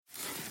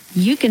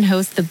you can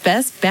host the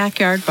best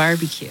backyard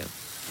barbecue.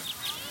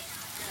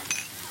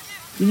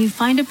 When you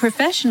find a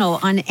professional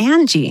on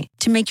Angie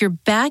to make your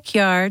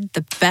backyard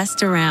the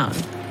best around.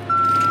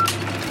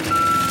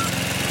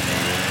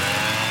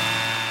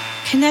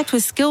 Connect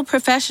with skilled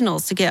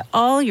professionals to get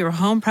all your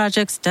home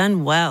projects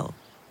done well.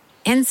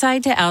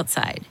 Inside to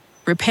outside,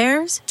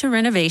 repairs to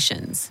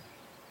renovations.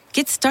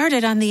 Get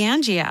started on the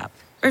Angie app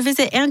or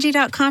visit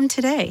Angie.com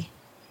today.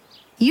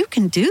 You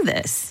can do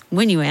this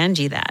when you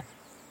Angie that.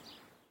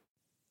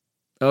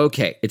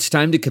 Okay, it's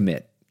time to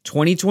commit.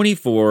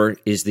 2024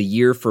 is the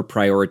year for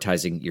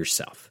prioritizing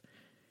yourself.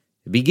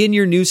 Begin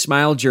your new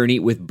smile journey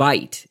with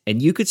Byte,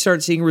 and you could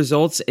start seeing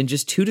results in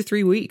just 2 to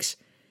 3 weeks.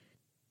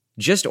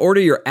 Just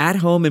order your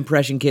at-home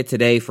impression kit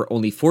today for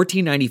only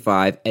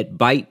 $14.95 at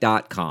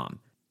Byte.com.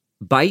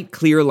 Byte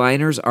clear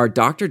liners are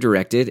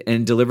doctor-directed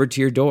and delivered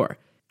to your door.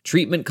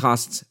 Treatment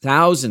costs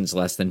thousands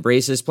less than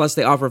braces, plus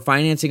they offer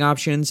financing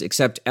options,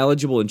 accept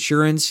eligible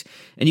insurance,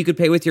 and you could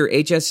pay with your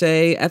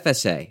HSA,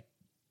 FSA.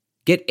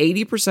 Get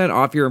 80%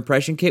 off your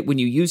impression kit when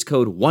you use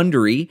code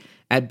WONDERY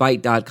at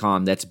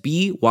Byte.com. That's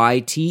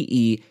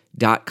BYTE.com.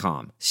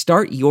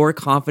 Start your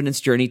confidence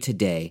journey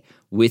today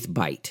with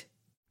Byte.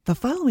 The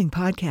following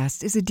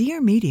podcast is a Dear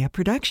Media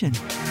production.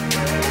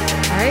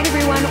 All right,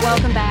 everyone,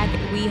 welcome back.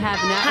 We have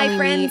not Hi, only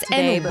friends, me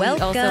today, and but welcome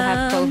we also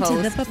have co-host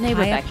to the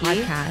Neighbor Papaya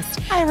Becky. Podcast.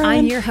 Hi, everyone.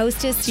 I'm your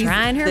hostess,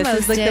 trying her This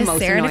is like the mostest, most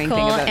Sarah annoying thing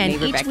Nicole, about and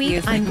Neighbor each Becky week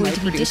is I'm like going to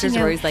be producers dishing are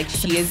out always like,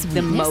 she is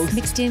the sweetness most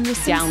mixed in with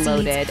some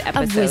downloaded seeds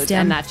episodes, of wisdom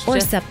and that's or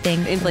just something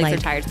inflates like our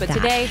tires. But that.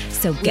 today,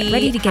 so get we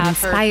ready to get have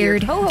her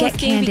inspired, here get co-hosting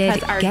candid,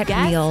 because our get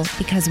guest real,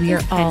 because we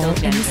are all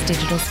Kendall in this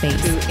digital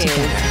space who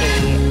together.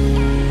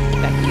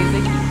 Becky is a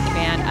huge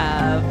fan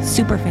of.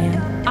 Super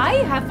fan. I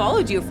have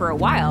followed you for a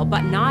while,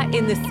 but not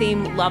in the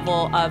same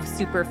level of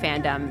super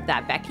fandom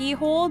that Becky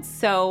holds.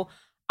 So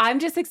I'm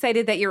just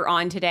excited that you're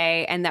on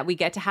today and that we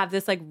get to have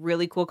this like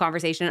really cool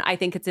conversation. I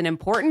think it's an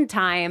important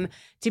time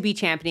to be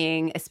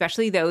championing,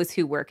 especially those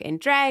who work in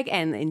drag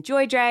and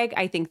enjoy drag.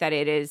 I think that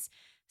it is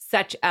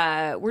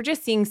we're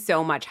just seeing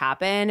so much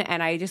happen.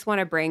 And I just want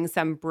to bring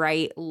some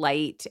bright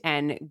light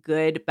and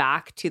good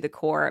back to the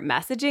core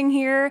messaging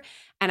here.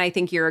 And I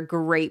think you're a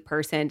great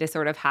person to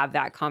sort of have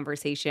that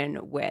conversation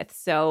with.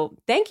 So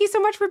thank you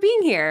so much for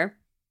being here.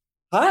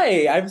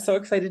 Hi, I'm so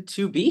excited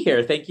to be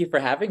here. Thank you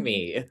for having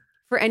me.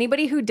 For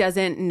anybody who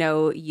doesn't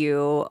know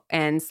you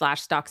and /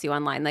 stalks you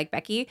online like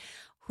Becky,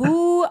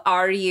 who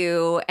are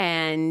you?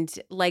 And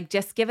like,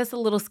 just give us a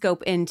little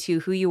scope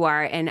into who you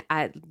are and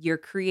your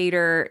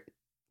creatorness,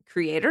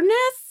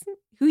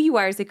 who you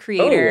are as a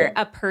creator,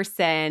 a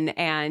person,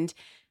 and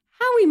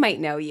how we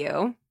might know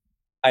you.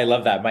 I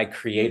love that. My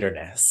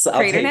creatorness.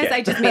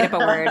 I just made up a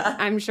word.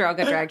 I'm sure I'll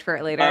get dragged for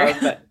it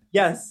later.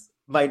 Yes.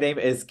 My name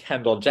is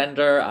Kendall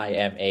Gender. I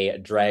am a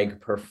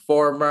drag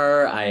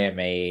performer. I am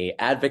a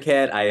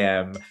advocate. I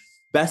am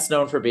best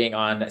known for being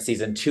on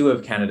season 2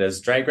 of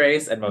Canada's Drag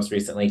Race and most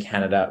recently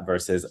Canada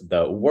versus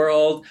the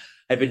World.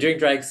 I've been doing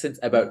drag since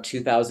about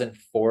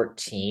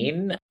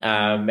 2014.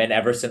 And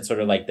ever since sort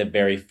of like the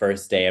very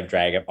first day of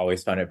drag, I've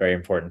always found it very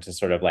important to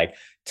sort of like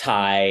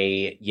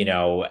tie,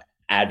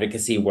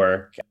 advocacy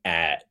work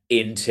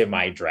into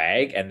my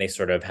drag. And they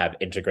sort of have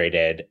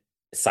integrated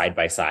side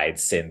by side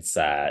since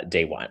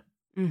day one.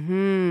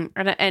 Mm-hmm.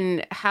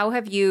 And how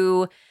has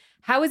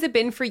it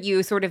been for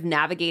you sort of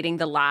navigating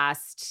the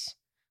last,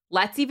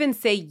 let's even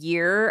say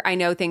year? I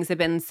know things have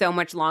been so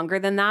much longer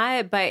than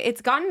that, but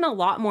it's gotten a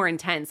lot more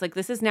intense. Like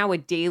this is now a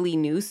daily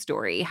news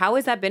story. How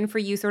has that been for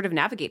you sort of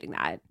navigating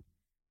that?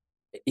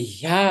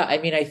 Yeah, I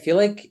mean, I feel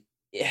like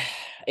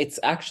it's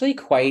actually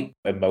quite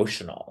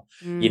emotional,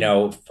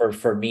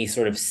 for me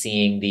sort of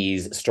seeing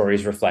these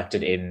stories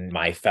reflected in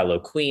my fellow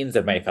queens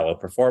and my fellow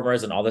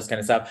performers and all this kind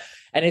of stuff.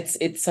 And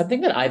it's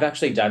something that I've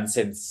actually done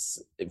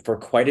for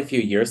quite a few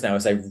years now,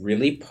 is I've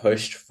really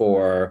pushed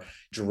for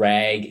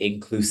drag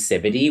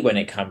inclusivity when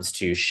it comes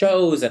to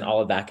shows and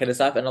all of that kind of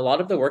stuff. And a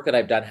lot of the work that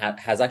I've done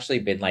has actually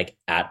been like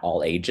at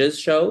all ages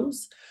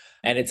shows.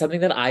 And it's something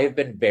that I've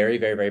been very,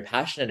 very, very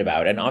passionate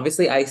about. And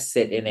obviously I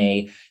sit in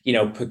a,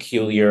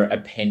 peculiar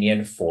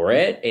opinion for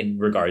it in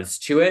regards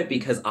to it,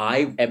 because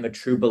I am a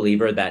true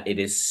believer that it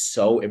is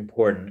so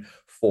important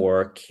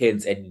for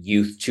kids and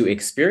youth to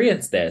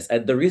experience this.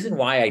 And the reason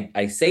why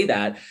I say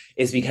that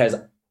is because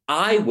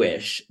I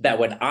wish that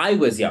when I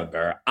was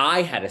younger,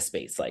 I had a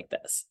space like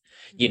this.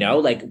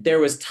 Like there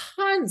was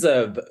tons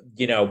of,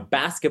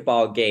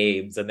 basketball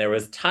games, and there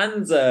was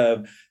tons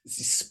of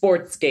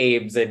sports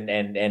games and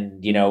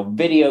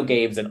video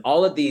games and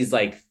all of these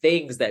like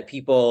things that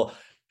people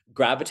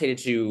gravitated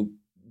to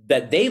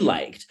that they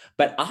liked.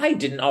 But I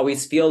didn't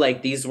always feel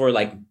like these were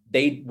like,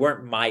 they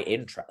weren't my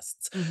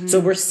interests. Mm-hmm. So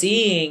we're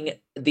seeing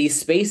these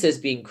spaces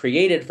being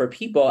created for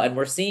people, and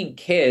we're seeing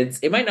kids.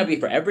 It might not be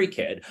for every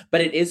kid,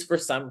 but it is for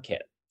some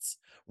kids.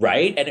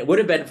 Right. And it would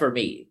have been for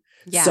me.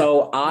 Yeah.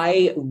 So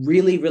I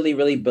really, really,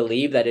 really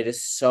believe that it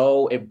is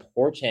so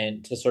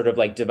important to sort of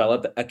like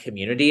develop a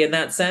community in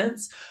that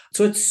sense.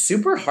 So it's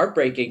super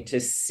heartbreaking to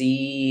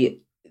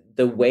see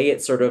the way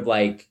it's sort of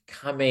like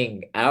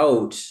coming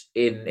out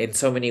in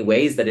so many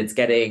ways that it's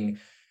getting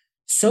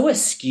so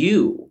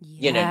askew,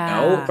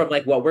 from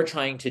like what we're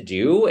trying to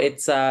do.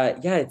 It's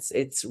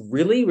it's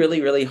really,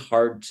 really, really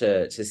hard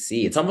to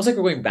see. It's almost like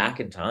we're going back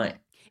in time.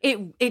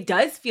 It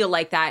does feel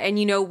like that. And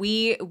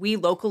we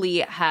locally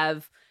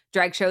have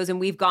drag shows and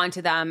we've gone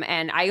to them.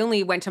 And I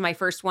only went to my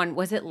first one,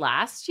 was it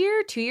last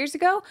year, 2 years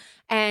ago?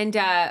 And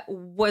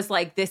was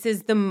like, this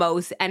is the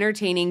most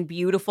entertaining,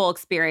 beautiful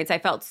experience. I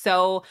felt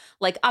so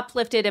like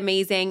uplifted,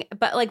 amazing.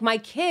 But like my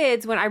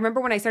kids, when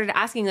I started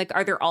asking, like,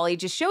 are there all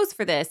ages shows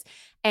for this?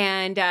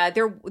 And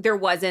there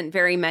wasn't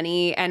very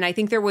many. And I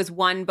think there was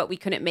one, but we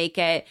couldn't make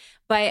it.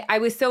 But I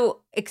was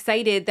so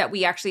excited that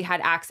we actually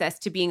had access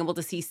to being able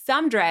to see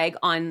some drag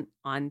on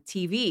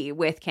TV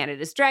with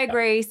Canada's Drag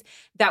Race.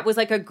 That was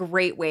like a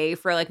great way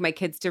for like my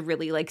kids to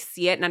really like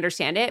see it and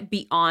understand it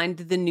beyond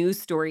the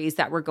news stories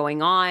that were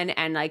going on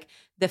and like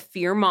the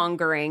fear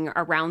mongering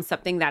around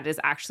something that is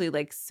actually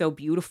like so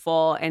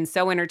beautiful and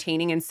so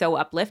entertaining and so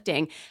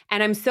uplifting.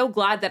 And I'm so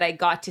glad that I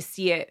got to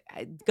see it,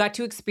 got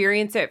to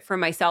experience it for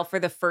myself for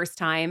the first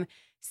time,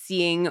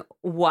 seeing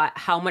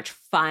how much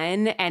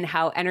fun and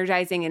how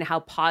energizing and how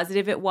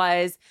positive it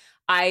was.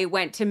 I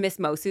went to Miss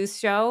Mosu's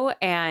show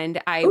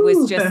and I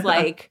was just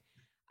like,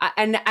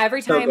 and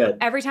every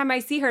time I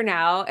see her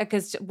now,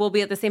 because we'll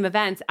be at the same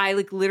events, I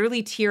like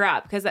literally tear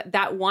up because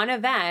that one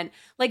event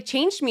like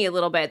changed me a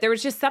little bit. There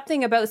was just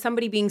something about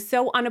somebody being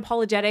so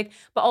unapologetic,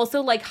 but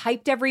also like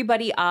hyped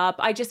everybody up.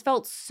 I just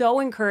felt so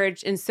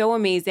encouraged and so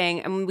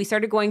amazing. And when we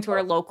started going to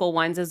our local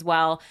ones as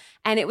well,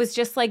 and it was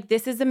just like,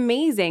 this is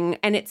amazing.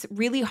 And it's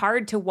really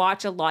hard to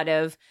watch a lot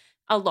of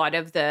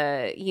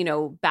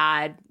the,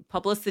 bad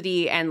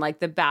publicity and like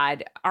the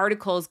bad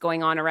articles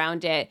going on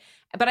around it.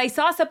 But I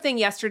saw something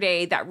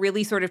yesterday that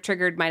really sort of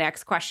triggered my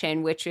next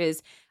question, which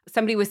is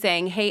somebody was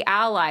saying, hey,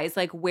 allies,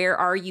 like, where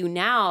are you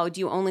now? Do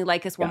you only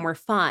like us when we're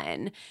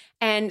fun?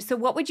 And so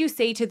what would you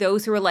say to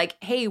those who are like,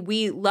 hey,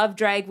 we love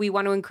drag. We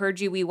want to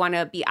encourage you. We want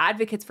to be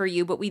advocates for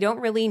you, but we don't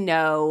really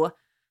know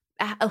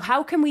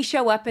how can we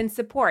show up and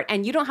support?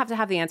 And you don't have to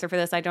have the answer for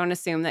this. I don't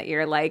assume that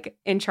you're like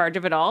in charge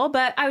of it all,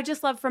 but I would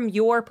just love from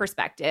your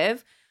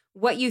perspective,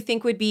 what you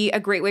think would be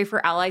a great way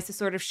for allies to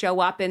sort of show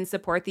up and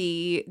support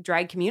the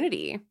drag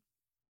community.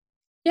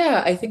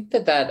 Yeah, I think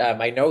that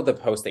I know the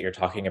post that you're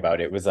talking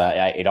about. It was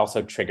it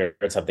also triggered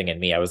something in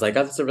me. I was like,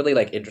 oh, that's a really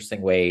like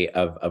interesting way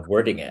of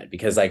wording it,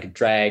 because like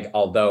drag,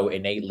 although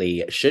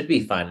innately should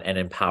be fun and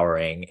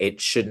empowering, it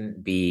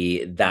shouldn't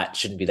be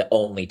the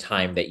only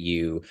time that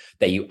you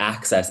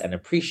access and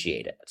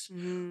appreciate it,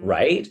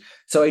 right?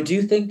 So I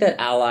do think that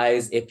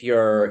allies, if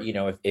you're,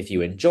 if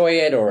you enjoy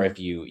it or if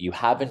you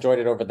have enjoyed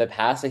it over the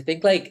past, I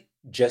think like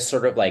just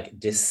sort of like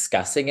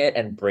discussing it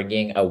and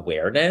bringing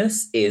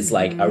awareness is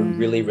like a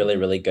really, really,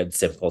 really good,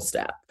 simple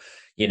step.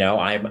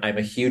 I'm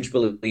a huge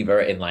believer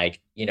in like,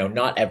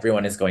 not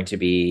everyone is going to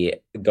be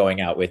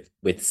going out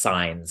with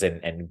signs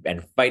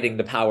and fighting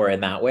the power in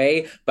that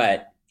way,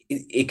 but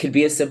it could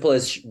be as simple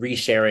as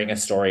resharing a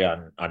story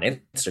on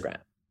Instagram.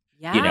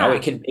 Yeah.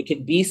 It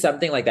can be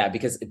something like that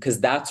because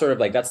that's sort of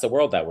like, that's the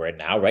world that we're in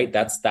now, right?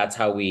 That's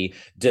how we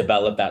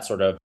develop that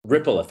sort of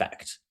ripple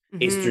effect.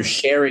 Is through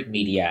sharing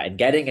media and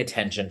getting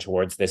attention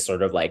towards this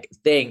sort of like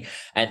thing.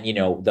 And,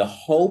 the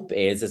hope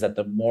is that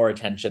the more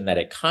attention that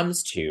it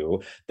comes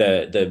to,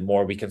 the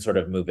more we can sort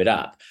of move it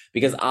up.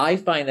 Because I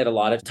find that a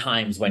lot of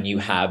times when you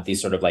have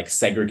these sort of like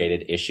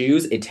segregated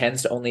issues, it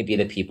tends to only be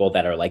the people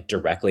that are like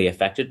directly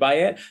affected by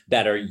it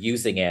that are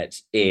using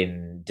it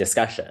in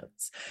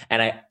discussions.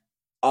 And I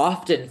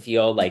often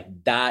feel like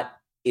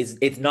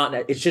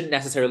it shouldn't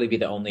necessarily be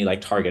the only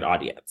like target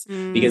audience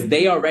because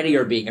they already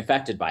are being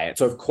affected by it.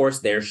 So of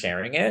course they're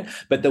sharing it,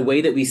 but the way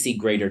that we see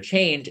greater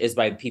change is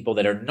by people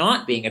that are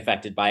not being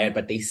affected by it,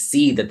 but they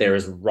see that there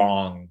is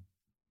wrong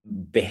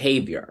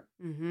behavior.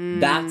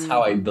 That's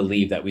how I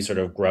believe that we sort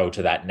of grow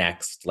to that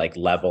next like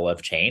level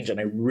of change. And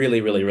I really,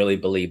 really, really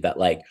believe that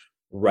like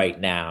right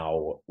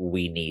now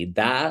we need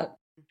that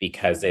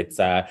because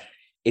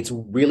it's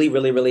really,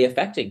 really, really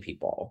affecting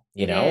people.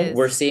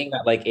 We're seeing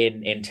that like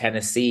in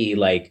Tennessee,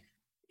 like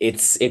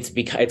it's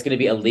going to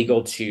be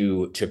illegal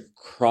to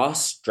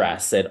cross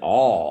dress at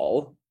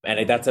all.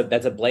 And that's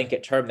a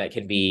blanket term that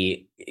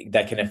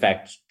can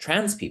affect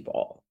trans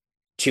people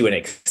to an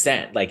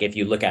extent. Like if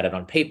you look at it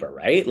on paper,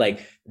 right?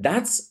 Like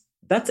that's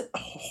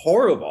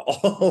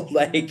horrible.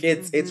 Like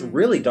it's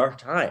really dark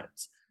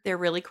times. They're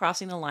really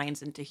crossing the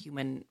lines into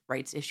human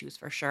rights issues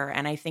for sure.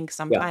 And I think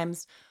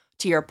sometimes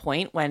to your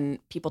point, when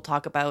people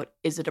talk about,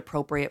 is it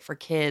appropriate for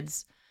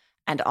kids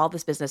and all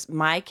this business,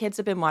 my kids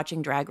have been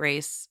watching Drag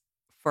Race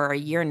for a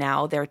year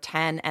now. They're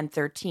 10 and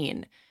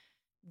 13.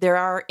 There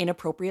are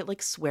inappropriate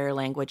like swear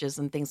languages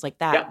and things like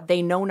that. Yeah.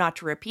 They know not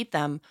to repeat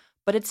them,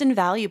 but it's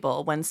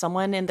invaluable. When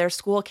someone in their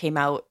school came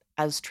out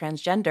as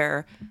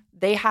transgender,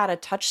 they had a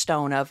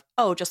touchstone of,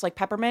 oh, just like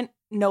peppermint,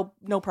 no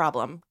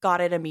problem.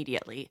 Got it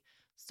immediately.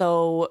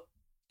 So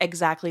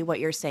exactly what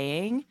you're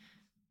saying.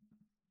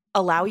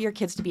 Allow your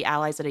kids to be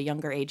allies at a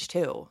younger age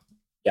too.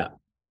 Yeah.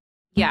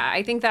 Yeah,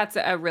 I think that's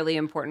a really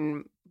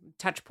important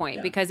touch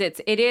point because it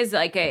is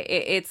like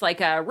it's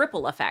like a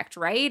ripple effect,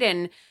 right?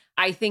 And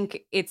I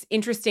think it's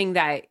interesting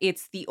that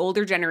it's the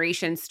older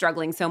generation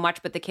struggling so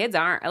much, but the kids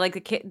aren't. Like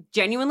the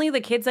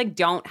kids like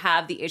don't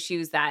have the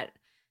issues that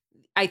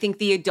I think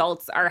the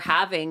adults are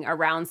having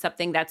around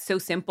something that's so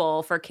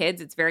simple for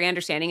kids. It's very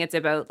understanding. It's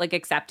about like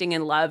accepting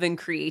and love and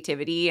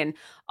creativity and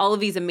all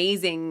of these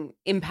amazing,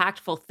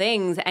 impactful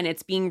things. And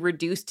it's being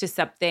reduced to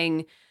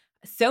something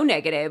so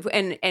negative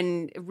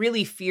and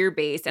really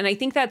fear-based. And I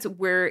think that's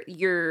where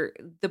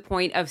the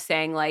point of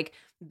saying like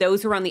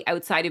those who are on the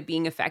outside of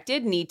being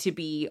affected need to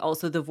be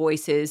also the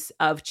voices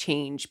of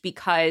change,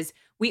 because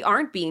we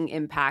aren't being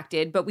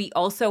impacted, but we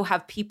also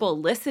have people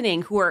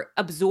listening who are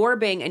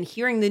absorbing and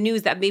hearing the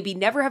news that maybe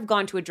never have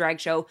gone to a drag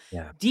show,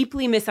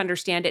 deeply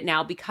misunderstand it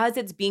now because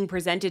it's being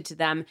presented to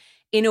them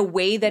in a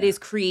way that is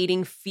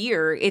creating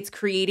fear. It's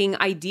creating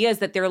ideas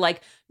that they're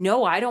like,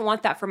 no, I don't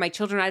want that for my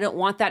children. I don't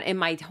want that in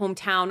my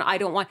hometown. I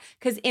don't want,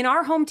 because in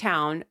our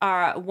hometown,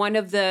 one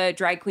of the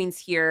drag queens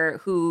here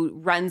who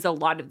runs a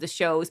lot of the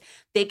shows,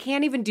 they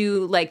can't even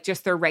do like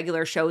just their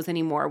regular shows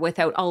anymore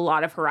without a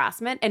lot of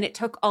harassment. And it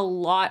took a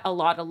lot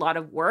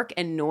of work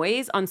and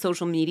noise on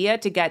social media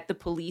to get the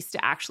police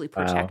to actually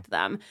protect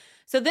them.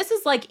 So this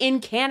is like in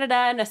Canada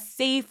and a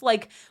safe,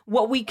 like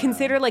what we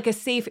consider like a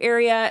safe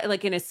area,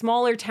 like in a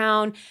smaller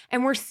town.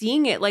 And we're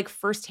seeing it like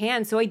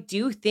firsthand. So I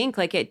do think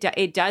like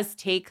it does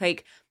take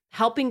like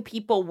helping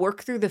people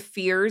work through the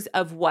fears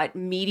of what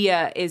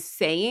media is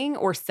saying,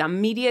 or some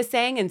media is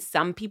saying, and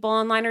some people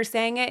online are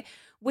saying it,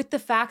 with the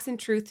facts and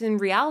truth and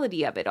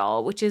reality of it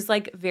all, which is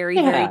like very,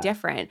 very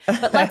different.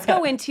 But let's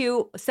go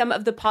into some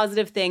of the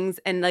positive things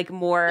and like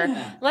more,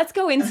 let's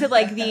go into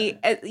like the,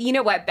 you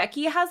know what,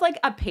 Becky has like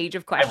a page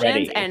of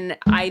questions and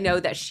I know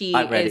that she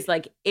is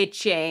like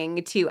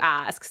itching to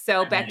ask.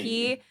 So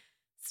Becky,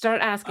 start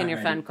asking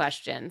your fun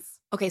questions.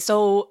 Okay,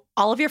 so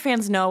all of your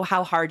fans know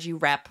how hard you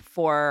rep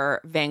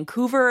for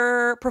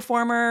Vancouver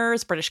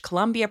performers, British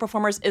Columbia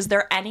performers. Is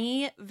there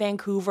any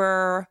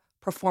Vancouver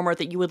performer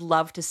that you would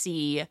love to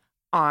see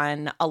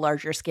on a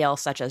larger scale,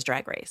 such as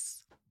Drag Race?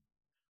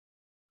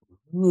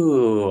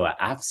 Ooh,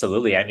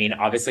 absolutely. I mean,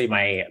 obviously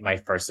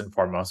my first and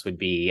foremost would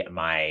be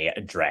my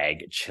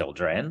drag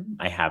children.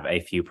 I have a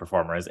few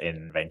performers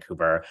in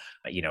Vancouver,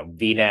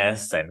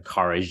 Venus and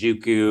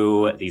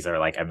Karajuku. These are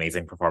like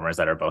amazing performers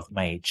that are both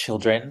my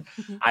children.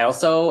 Mm-hmm. I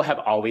also have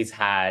always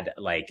had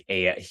like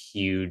a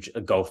huge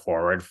go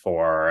forward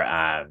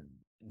for,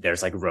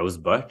 there's like Rose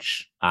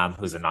Butch,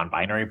 who's a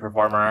non-binary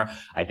performer,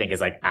 I think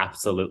is like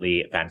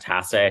absolutely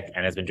fantastic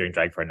and has been doing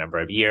drag for a number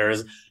of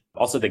years.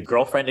 Also the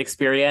Girlfriend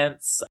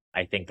Experience,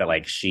 I think that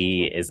like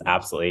she is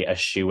absolutely a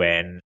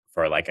shoo-in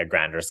for like a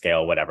grander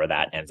scale, whatever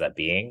that ends up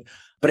being.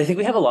 But I think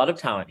we have a lot of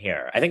talent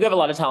here. I think we have a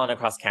lot of talent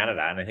across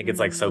Canada. And I think it's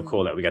like so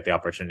cool that we get the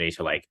opportunity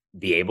to like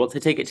be able to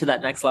take it to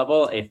that next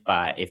level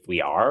if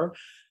we are.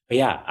 But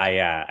yeah,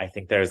 I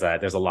think there's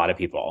a lot of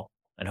people.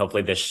 And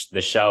hopefully this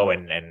show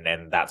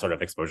and that sort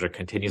of exposure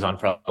continues on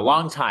for a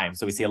long time.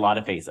 So we see a lot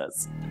of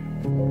faces.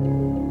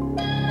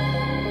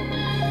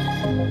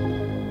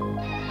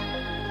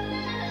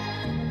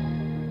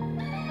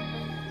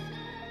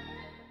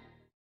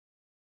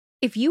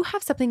 If you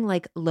have something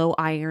like low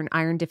iron,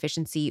 iron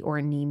deficiency, or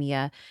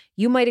anemia,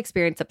 you might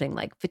experience something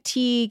like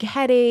fatigue,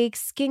 headaches,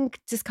 skin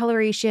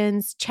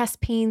discolorations, chest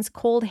pains,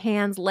 cold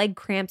hands, leg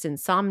cramps,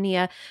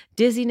 insomnia,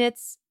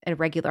 dizziness,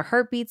 irregular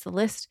heartbeats. The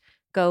list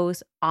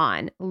goes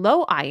on.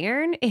 Low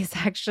iron is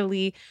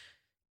actually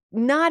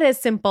not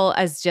as simple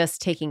as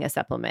just taking a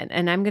supplement.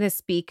 And I'm going to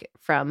speak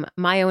from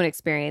my own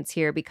experience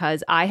here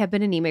because I have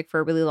been anemic for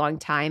a really long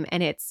time,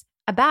 and it's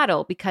a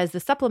battle because the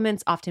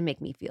supplements often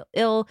make me feel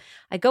ill.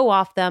 I go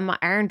off them, my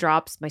iron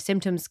drops, my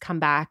symptoms come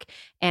back,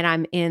 and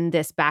I'm in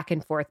this back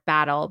and forth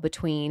battle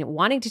between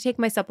wanting to take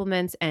my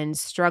supplements and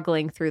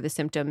struggling through the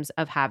symptoms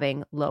of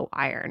having low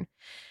iron.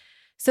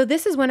 So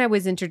this is when I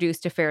was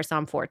introduced to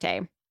Ferrosom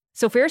Forte.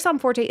 So Ferrosom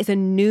Forte is a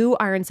new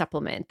iron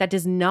supplement that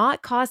does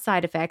not cause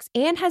side effects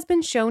and has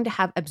been shown to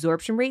have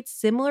absorption rates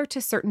similar to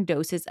certain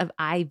doses of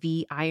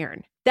IV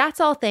iron.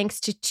 That's all thanks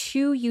to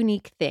two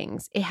unique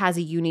things. It has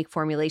a unique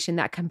formulation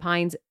that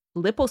combines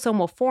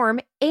liposomal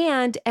form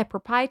and a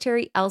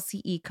proprietary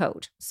LCE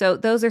code. So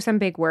those are some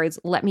big words.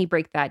 Let me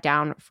break that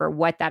down for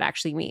what that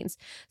actually means.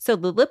 So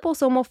the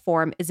liposomal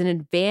form is an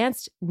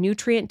advanced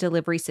nutrient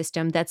delivery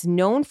system that's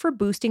known for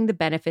boosting the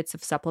benefits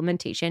of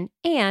supplementation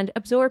and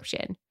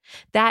absorption.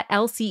 That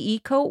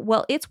LCE code,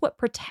 well, it's what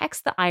protects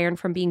the iron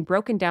from being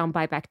broken down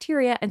by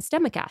bacteria and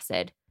stomach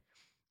acid.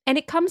 And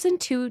it comes in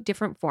two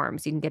different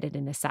forms. You can get it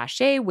in a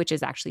sachet, which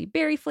is actually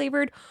berry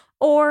flavored,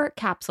 or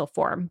capsule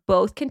form.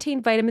 Both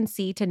contain vitamin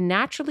C to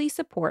naturally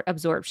support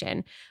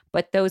absorption.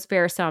 But those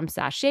Ferrosom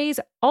sachets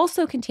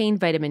also contain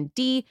vitamin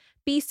D,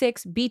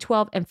 B6,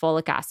 B12, and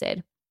folic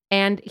acid.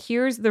 And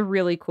here's the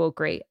really cool,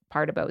 great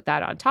part about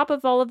that. On top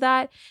of all of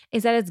that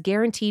is that it's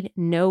guaranteed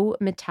no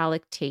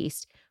metallic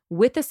taste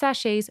with the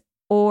sachets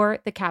or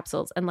the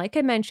capsules. And like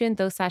I mentioned,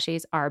 those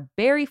sachets are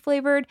berry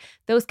flavored.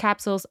 Those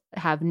capsules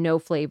have no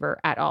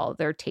flavor at all.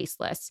 They're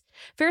tasteless.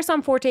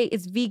 Ferrosome Forte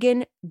is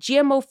vegan,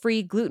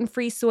 GMO-free,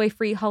 gluten-free,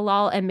 soy-free,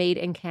 halal, and made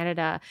in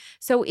Canada.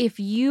 So if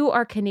you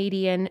are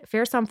Canadian,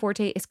 Ferrosome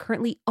Forte is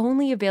currently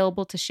only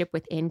available to ship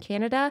within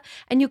Canada,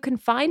 and you can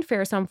find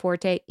Ferrosome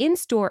Forte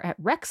in-store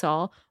at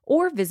Rexall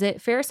or visit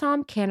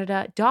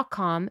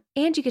ferrosomecanada.com,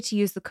 and you get to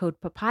use the code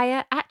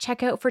PAPAYA at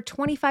checkout for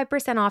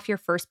 25% off your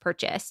first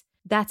purchase.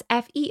 That's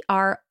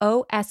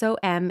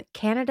FEROSOM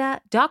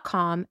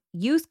Canada.com.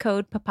 Use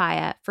code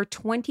PAPAYA for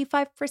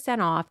 25%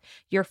 off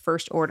your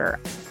first order.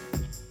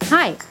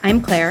 Hi,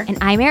 I'm Claire. And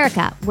I'm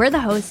Erica. We're the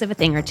hosts of A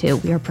Thing or Two.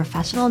 We are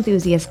professional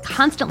enthusiasts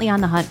constantly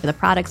on the hunt for the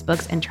products,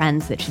 books, and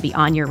trends that should be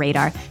on your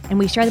radar. And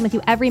we share them with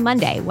you every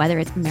Monday, whether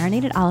it's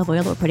marinated olive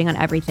oil that we're putting on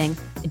everything,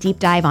 a deep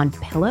dive on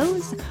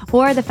pillows,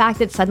 or the fact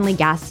that suddenly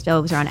gas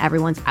stoves are on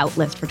everyone's out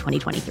list for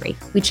 2023.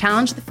 We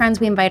challenge the friends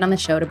we invite on the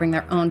show to bring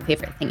their own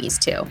favorite thingies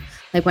too.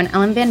 Like when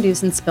Ellen Van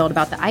Dusen spilled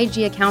about the IG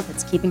account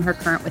that's keeping her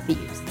current with the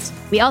youths.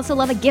 We also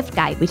love a gift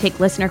guide. We take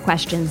listener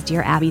questions,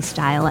 Dear Abby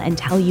style, and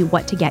tell you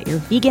what to get your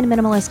vegan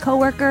minimalist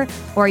coworker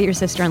or your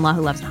sister-in-law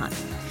who loves to hunt.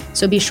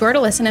 So be sure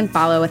to listen and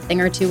follow A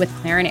Thing or Two with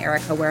Claire and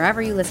Erica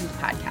wherever you listen to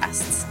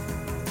podcasts.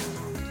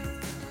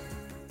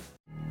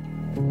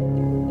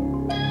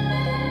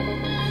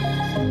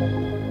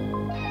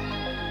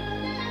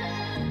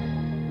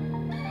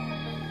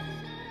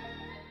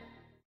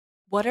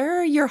 What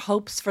are your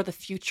hopes for the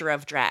future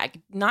of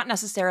drag? Not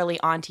necessarily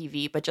on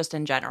TV, but just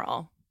in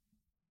general.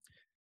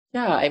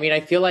 Yeah, I mean,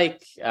 I feel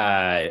like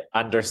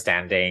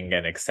understanding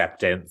and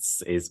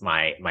acceptance is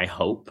my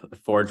hope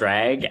for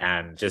drag,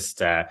 and just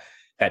that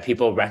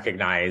people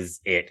recognize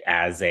it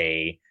as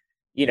a,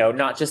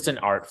 not just an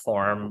art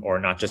form or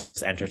not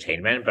just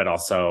entertainment, but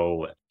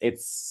also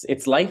it's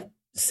life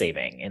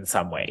saving in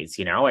some ways.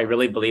 I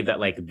really believe that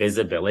like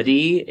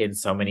visibility in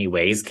so many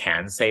ways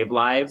can save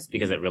lives,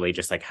 because it really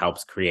just like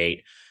helps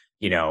create,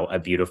 a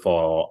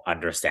beautiful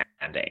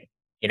understanding.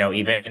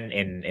 Even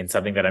in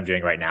something that I'm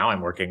doing right now,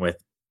 I'm working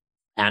with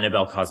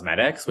Annabelle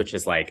Cosmetics, which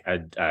is like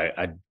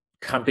a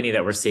company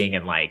that we're seeing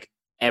in like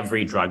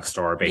every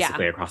drugstore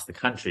basically across the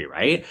country,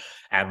 right?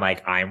 And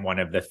like I'm one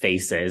of the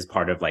faces,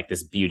 part of like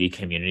this beauty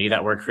community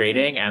that we're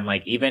creating. And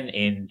like even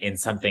in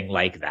something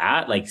like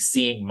that, like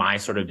seeing my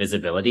sort of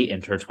visibility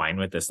intertwined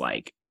with this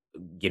like,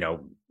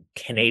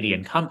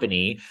 Canadian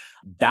company,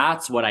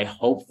 that's what I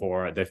hope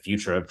for the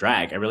future of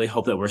drag. I really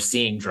hope that we're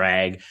seeing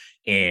drag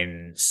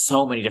in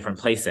so many different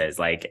places.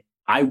 Like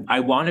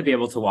I want to be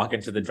able to walk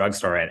into the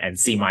drugstore and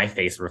see my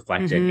face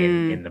reflected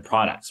in the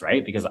products,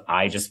 right? Because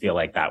I just feel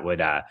like that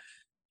would, I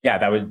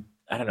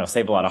don't know,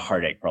 save a lot of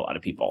heartache for a lot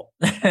of people.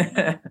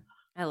 I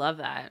love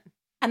that.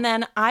 And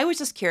then I was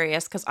just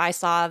curious because I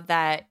saw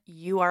that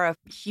you are a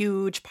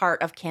huge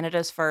part of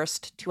Canada's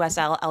first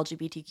 2SL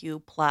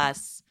LGBTQ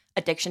plus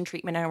addiction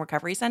treatment and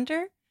recovery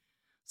center.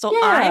 So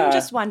I'm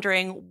just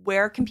wondering,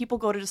 where can people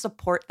go to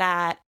support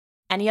that?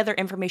 Any other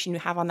information you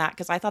have on that?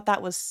 Because I thought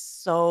that was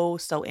so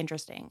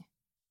interesting.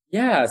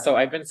 Yeah, so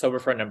I've been sober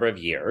for a number of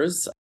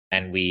years,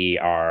 and we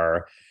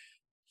are,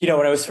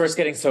 when I was first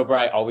getting sober,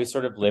 I always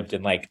sort of lived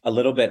in like a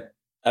little bit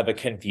of a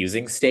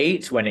confusing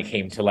state when it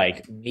came to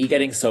like me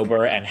getting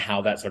sober and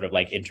how that sort of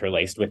like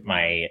interlaced with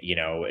my,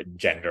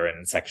 gender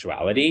and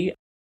sexuality.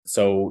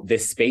 So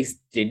this space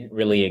didn't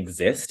really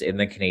exist in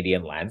the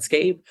Canadian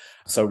landscape.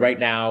 So right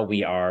now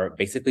we are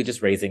basically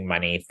just raising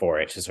money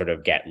for it to sort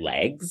of get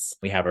legs.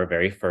 We have our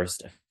very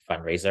first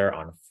fundraiser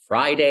on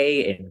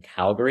Friday in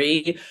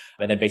Calgary.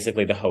 And then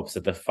basically the hopes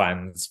that the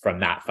funds from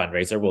that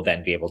fundraiser will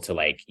then be able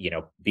to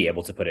be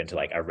able to put into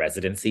like a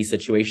residency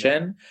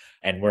situation.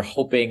 And we're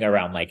hoping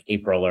around like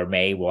April or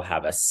May, we'll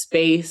have a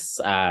space.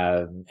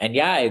 I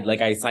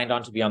signed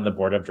on to be on the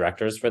board of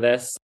directors for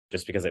this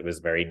just because it was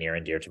very near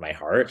and dear to my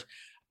heart.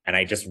 And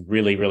I just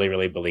really, really,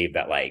 really believe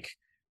that like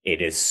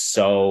it is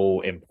so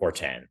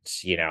important.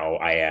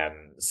 I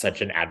am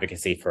such an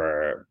advocacy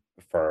for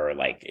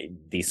like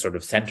these sort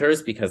of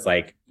centers because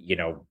like,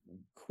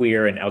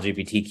 queer and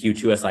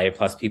LGBTQ2SIA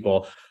plus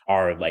people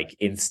are like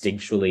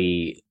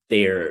instinctually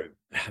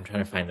I'm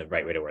trying to find the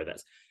right way to word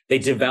this. They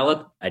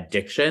develop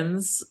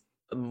addictions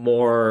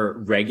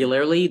more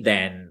regularly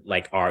than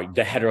like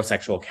the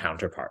heterosexual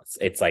counterparts.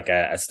 It's like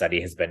a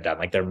study has been done,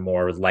 like they're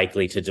more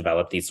likely to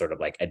develop these sort of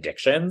like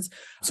addictions.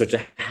 So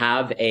to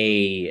have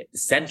a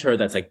center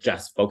that's like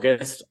just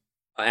focused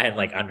and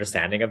like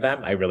understanding of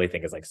them, I really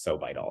think is like so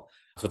vital.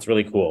 So it's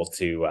really cool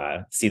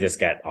to see this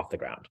get off the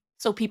ground.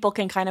 So people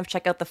can kind of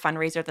check out the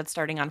fundraiser that's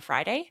starting on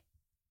Friday?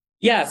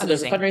 Yeah, so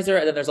there's a fundraiser,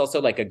 and then there's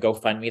also like a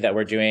GoFundMe that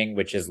we're doing,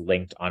 which is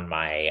linked on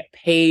my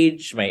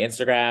page, my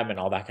Instagram, and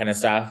all that kind of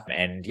stuff.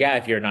 And yeah,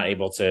 if you're not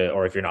able to,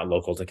 or if you're not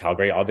local to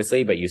Calgary,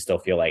 obviously, but you still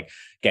feel like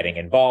getting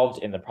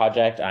involved in the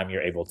project,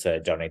 you're able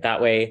to donate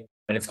that way.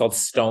 And it's called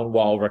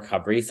Stonewall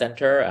Recovery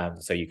Center.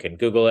 So you can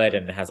Google it,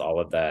 and it has all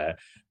of the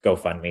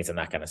GoFundMes and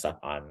that kind of stuff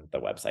on the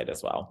website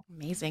as well.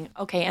 Amazing.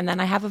 Okay. And then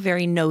I have a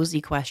very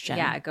nosy question.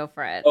 Yeah, go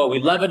for it. Oh, we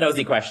love a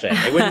nosy question.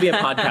 It wouldn't be a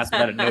podcast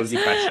without a nosy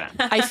question.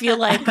 I feel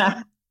like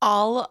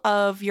all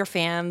of your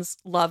fans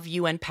love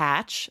you and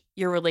Patch.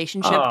 Your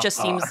relationship just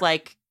seems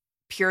like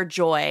pure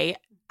joy.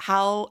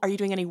 How are you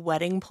doing any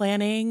wedding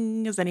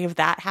planning? Is any of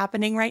that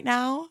happening right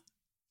now?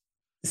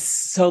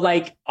 So,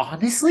 like,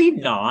 honestly,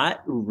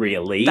 not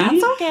really.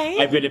 That's okay.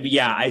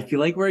 I feel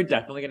like we're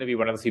definitely going to be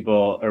one of those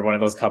people or one of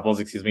those couples,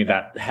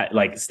 that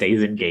like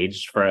stays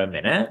engaged for a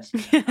minute.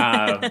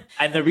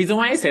 And the reason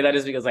why I say that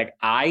is because, like,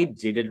 I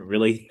didn't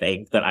really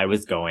think that I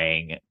was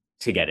going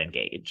to get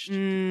engaged.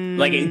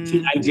 Like,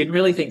 I didn't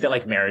really think that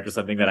like marriage was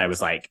something that I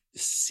was like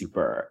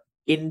super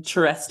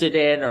interested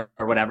in or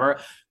whatever.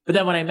 But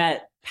then when I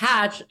met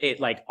Patch, it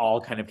like all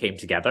kind of came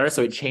together.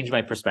 So it changed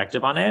my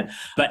perspective on it.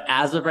 But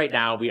as of right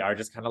now, we are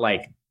just kind of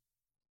like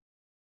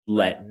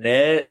letting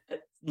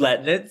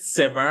it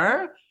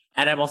simmer.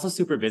 And I'm also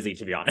super busy,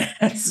 to be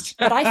honest.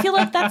 But I feel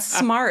like that's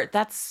smart.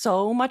 That's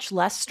so much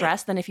less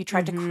stress than if you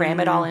tried to cram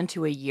it all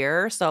into a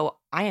year. So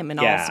I am in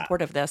all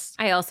support of this.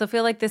 I also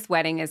feel like this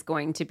wedding is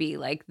going to be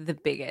like the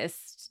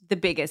biggest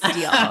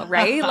deal,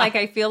 right? Like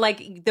I feel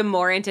like the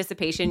more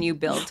anticipation you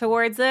build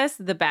towards this,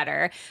 the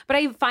better. But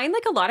I find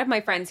like a lot of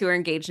my friends who are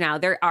engaged now,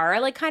 they are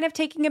like kind of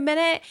taking a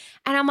minute.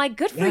 And I'm like,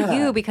 good for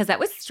you, because that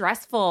was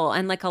stressful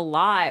and like a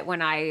lot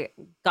when I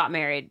got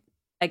married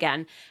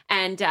again.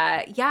 And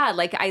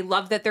like I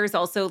love that there's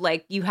also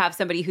like you have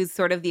somebody who's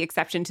sort of the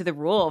exception to the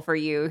rule for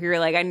you. Who you're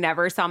like, I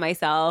never saw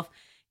myself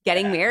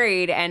getting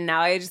married and now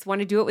I just want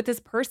to do it with this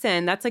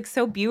person. That's like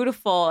so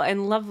beautiful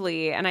and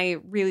lovely. And I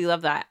really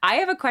love that. I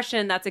have a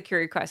question that's a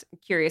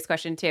curious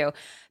question too,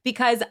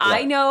 because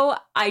I know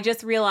I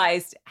just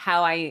realized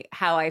how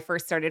I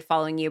first started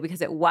following you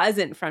because it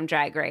wasn't from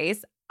Drag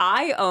Race.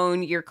 I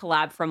own your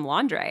collab from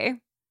Laundry.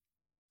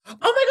 Oh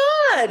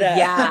my God.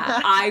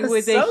 Yeah, I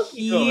was so a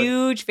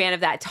huge fan of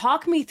that.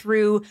 Talk me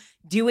through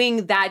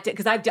doing that,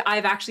 because I've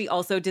actually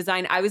also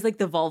designed, I was like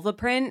the vulva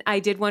print. I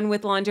did one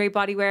with Laundry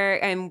Bodywear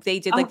and they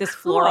did like this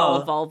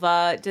floral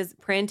vulva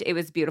print. It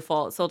was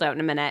beautiful. It sold out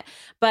in a minute.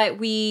 But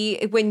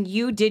when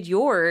you did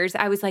yours,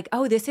 I was like,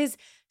 oh, this is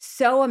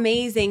so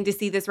amazing to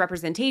see this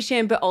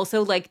representation, but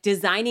also like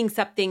designing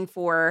something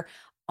for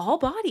all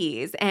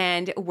bodies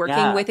and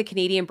working with a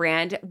Canadian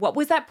brand. What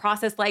was that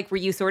process like? Were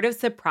you sort of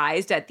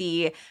surprised at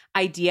the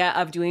idea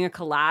of doing a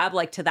collab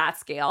like to that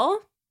scale?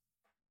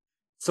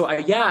 So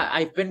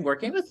I've been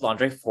working with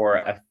Laundry for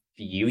a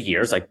few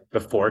years, like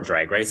before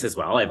Drag Race as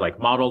well. I've like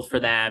modeled for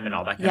them and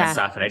all that kind of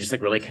stuff. And I just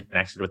like really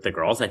connected with the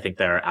girls. I think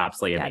they're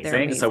absolutely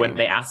amazing. So when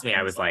they asked me,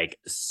 I was like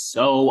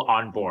so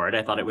on board.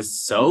 I thought it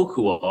was so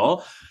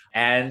cool.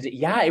 And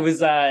it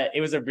was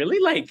a really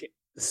like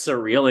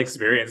surreal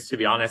experience, to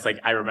be honest. Like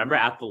I remember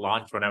at the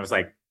launch when I was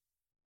like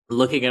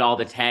looking at all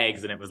the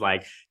tags and it was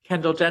like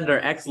Kendall Gender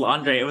X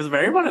Laundry. It was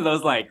very one of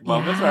those like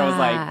moments where I was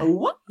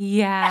like, what?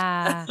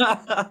 Yeah.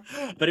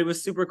 But it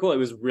was super cool. It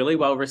was really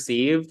well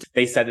received.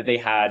 They said that they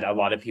had a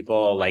lot of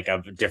people like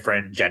of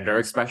different gender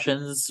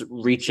expressions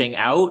reaching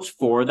out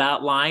for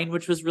that line,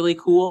 which was really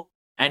cool.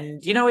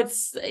 And, you know,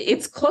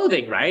 it's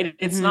clothing, right?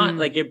 It's not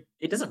like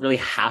it doesn't really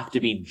have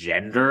to be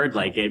gendered.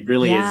 Like it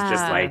really is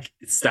just like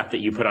stuff that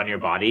you put on your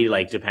body,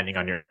 like depending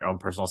on your own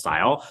personal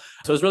style.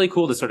 So it's really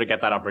cool to sort of get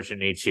that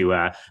opportunity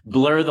to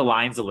blur the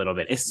lines a little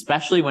bit,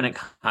 especially when it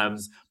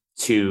comes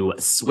to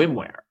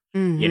swimwear.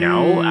 You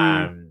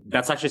know,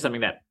 that's actually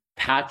something that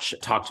Patch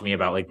talked to me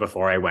about like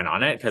before I went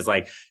on it, because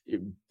like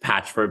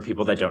Patch, for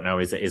people that don't know,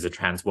 is a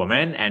trans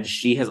woman, and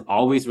she has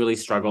always really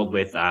struggled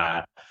with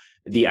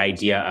the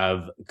idea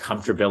of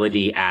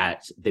comfortability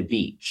at the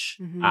beach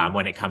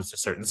when it comes to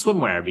certain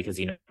swimwear, because,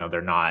 you know,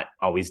 they're not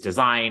always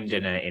designed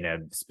in a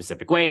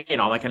specific way and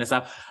all that kind of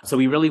stuff. So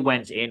we really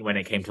went in when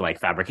it came to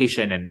like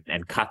fabrication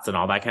and cuts and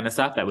all that kind of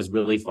stuff that was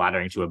really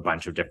flattering to a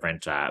bunch of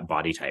different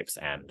body types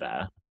and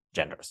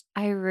genders.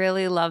 I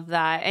really love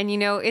that. And, you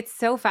know, it's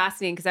so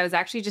fascinating because I was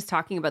actually just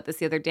talking about this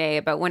the other day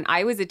about when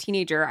I was a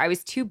teenager, I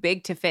was too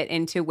big to fit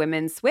into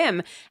women's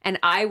swim and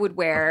I would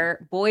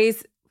wear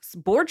boys'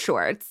 board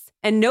shorts.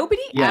 And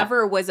nobody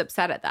ever was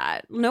upset at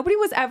that. Nobody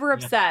was ever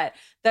upset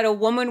that a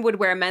woman would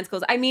wear men's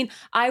clothes. I mean,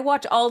 I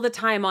watch all the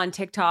time on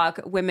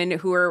TikTok women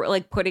who are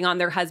like putting on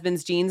their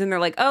husband's jeans and they're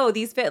like, oh,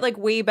 these fit like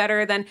way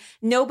better than,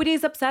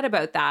 nobody's upset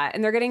about that.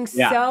 And they're getting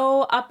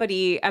so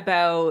uppity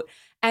about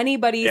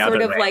anybody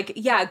sort of like,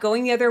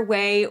 going the other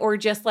way or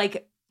just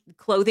like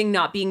clothing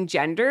not being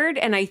gendered.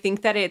 And I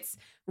think that it's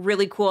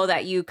really cool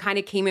that you kind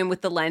of came in with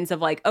the lens of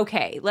like,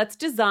 okay, let's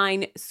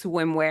design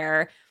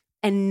swimwear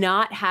and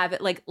not have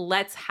it like,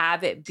 let's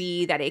have it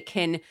be that it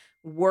can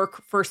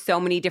work for so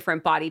many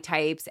different body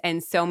types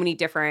and so many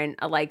different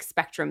like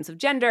spectrums of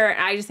gender.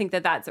 And I just think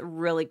that that's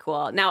really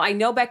cool. Now, I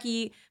know,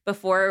 Becky,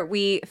 before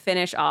we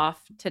finish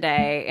off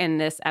today in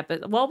this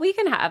episode, well, we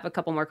can have a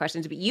couple more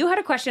questions, but you had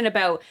a question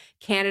about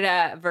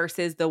Canada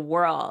versus the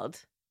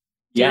world.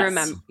 Do you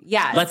remember?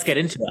 Yeah. Let's get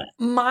into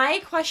it. My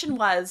question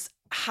was,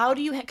 how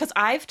do you, because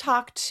I've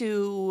talked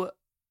to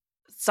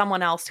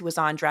someone else who was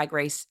on Drag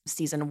Race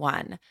season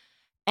 1.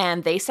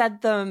 And they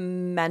said the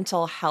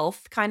mental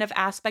health kind of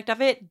aspect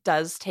of it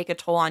does take a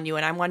toll on you.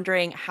 And I'm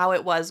wondering how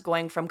it was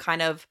going from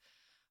kind of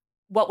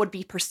what would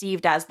be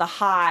perceived as the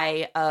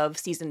high of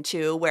season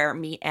 2, where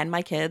me and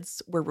my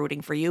kids were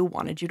rooting for you,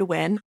 wanted you to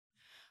win,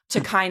 to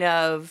kind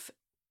of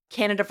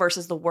Canada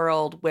versus the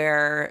world,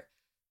 where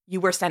you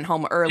were sent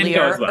home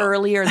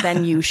earlier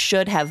than you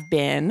should have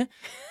been.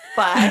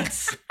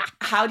 But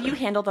how do you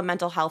handle the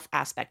mental health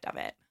aspect of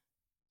it?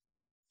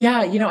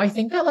 Yeah, I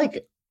think that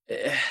like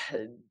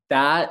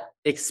that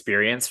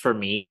experience for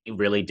me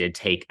really did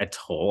take a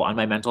toll on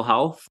my mental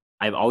health.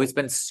 I've always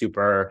been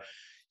super,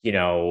 you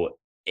know,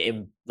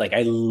 like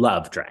I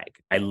love drag.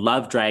 I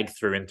love drag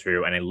through and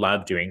through, and I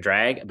love doing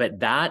drag. But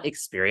that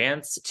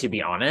experience, to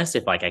be honest,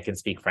 if like I can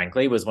speak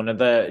frankly, was one of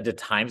the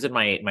times in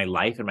my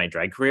life and my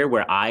drag career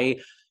where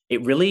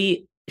it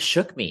really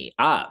shook me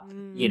up,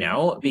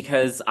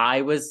 because I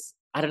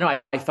don't know,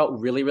 I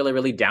felt really, really,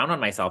 really down on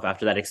myself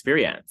after that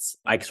experience.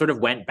 I sort of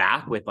went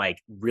back with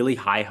like really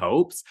high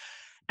hopes.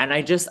 And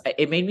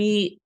it made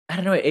me, I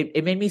don't know,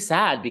 it made me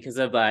sad because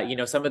of,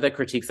 some of the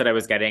critiques that I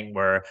was getting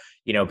were,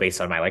 based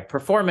on my like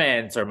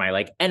performance or my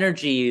like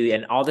energy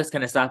and all this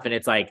kind of stuff. And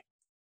it's like,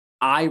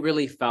 I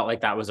really felt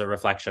like that was a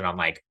reflection on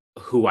like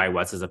who I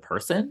was as a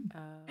person.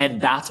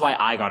 And that's why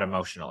I got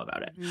emotional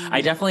about it.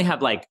 I definitely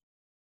have like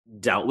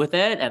dealt with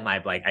it and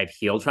I've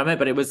healed from it,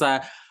 but it was,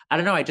 I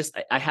don't know.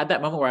 I had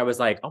that moment where I was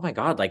like, oh my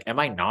God, like, am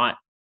I not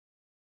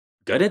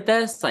good at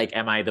this? Like,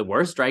 am I the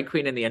worst drag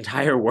queen in the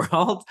entire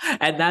world?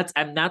 And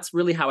that's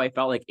really how I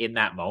felt like in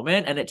that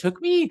moment. And it took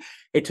me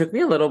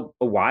a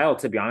while,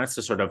 to be honest,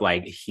 to sort of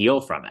like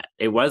heal from it.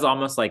 It was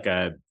almost like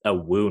a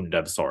wound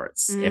of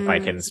sorts, if I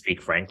can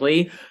speak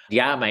frankly.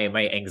 Yeah,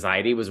 my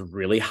anxiety was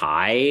really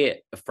high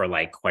for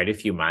like quite a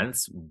few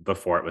months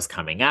before it was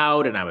coming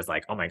out. And I was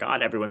like, oh my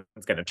God,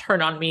 everyone's going to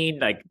turn on me,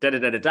 like da da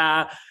da da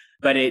da.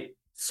 But it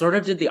sort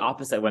of did the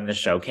opposite when the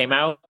show came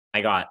out.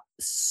 I got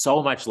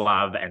so much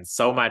love and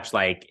so much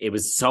like, it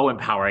was so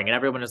empowering, and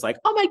everyone was like,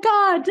 oh my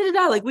God, da, da,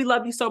 da. Like, we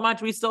love you so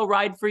much. We still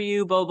ride for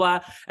you, blah, blah.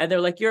 And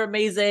they're like, you're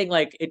amazing.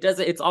 Like,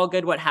 it's all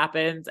good what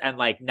happens. And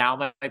like, now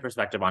my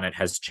perspective on it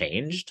has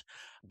changed.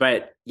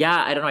 But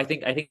yeah, I don't know. I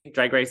think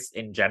Drag Race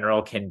in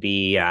general can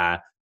be,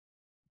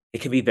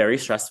 it can be very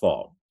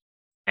stressful.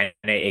 And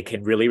it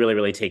can really, really,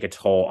 really take a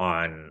toll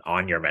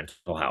on your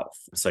mental health.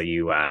 So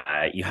you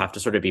have to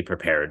sort of be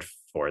prepared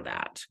for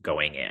that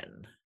going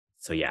in.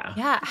 So yeah.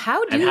 Yeah.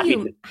 How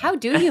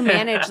do you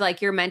manage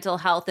like your mental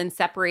health and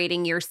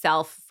separating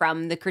yourself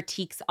from the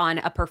critiques on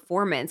a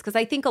performance? Because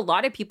I think a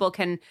lot of people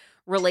can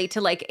relate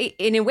to, like,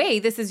 in a way,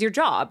 this is your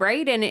job,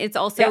 right? And it's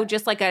also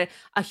just like a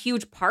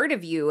huge part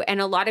of you. And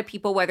a lot of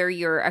people, whether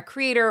you're a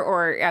creator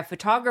or a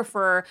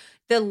photographer,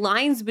 the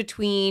lines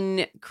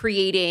between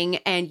creating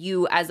and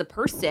you as a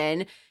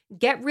person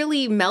get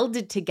really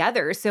melded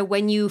together. So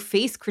when you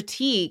face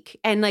critique,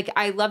 and like,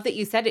 I love that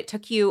you said it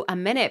took you a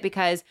minute,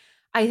 because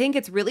I think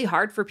it's really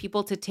hard for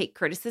people to take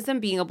criticism,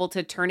 being able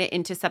to turn it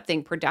into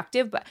something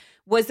productive. But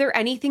was there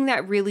anything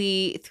that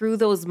really, through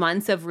those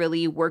months of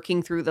really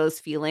working through those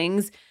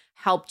feelings,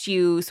 helped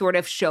you sort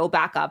of show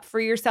back up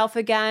for yourself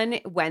again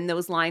when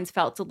those lines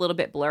felt a little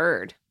bit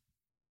blurred?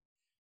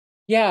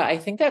 Yeah, I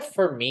think that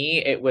for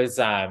me, it was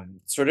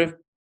sort of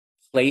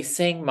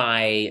placing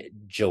my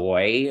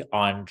joy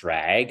on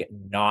drag,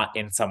 not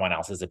in someone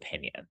else's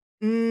opinion.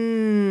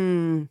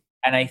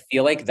 And I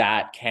feel like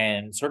that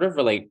can sort of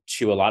relate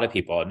to a lot of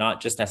people,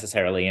 not just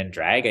necessarily in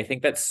drag. I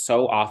think that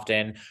so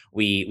often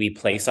we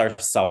place our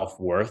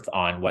self-worth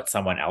on what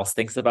someone else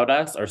thinks about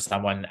us or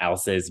someone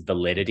else's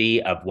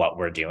validity of what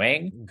we're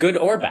doing, good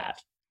or bad.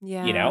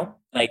 Yeah.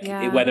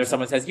 Whether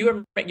someone says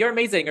you're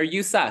amazing or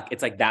you suck,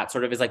 it's like that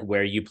sort of is like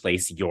where you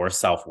place your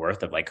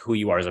self-worth of like who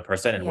you are as a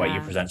person and what you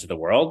present to the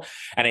world.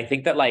 And I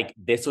think that like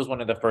this was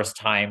one of the first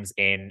times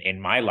in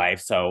my life.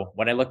 So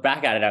when I look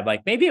back at it, I'm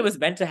like, maybe it was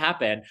meant to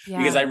happen,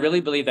 because I really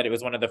believe that it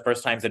was one of the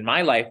first times in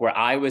my life where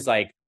I was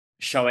like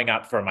showing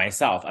up for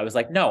myself. I was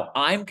like, no,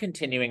 I'm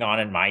continuing on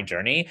in my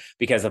journey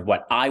because of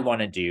what I want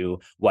to do,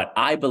 what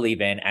I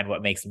believe in, and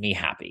what makes me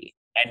happy.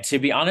 And to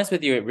be honest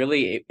with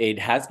you, it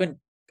has been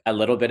a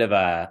little bit of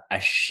a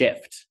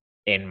shift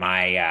in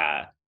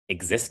my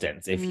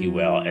existence, if you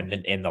will, and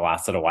in the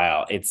last little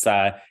while.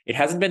 It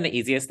hasn't been the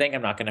easiest thing.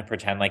 I'm not going to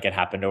pretend like it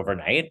happened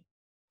overnight,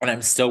 and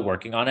I'm still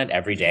working on it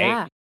every day.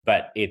 Yeah.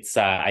 But it's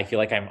I feel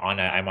like I'm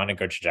on a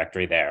good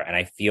trajectory there, and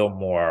I feel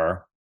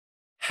more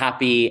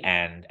happy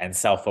and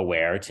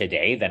self-aware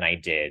today than I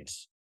did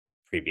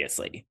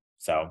previously.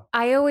 So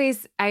I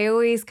always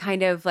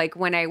kind of like,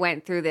 when I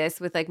went through this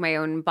with like my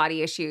own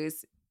body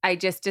issues, I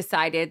just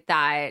decided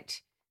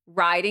that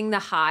riding the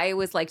high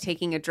was like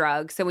taking a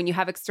drug. So when you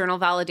have external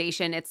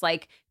validation, it's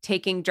like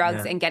taking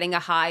drugs and getting a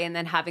high and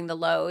then having the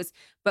lows.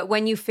 But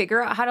when you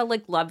figure out how to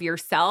like love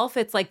yourself,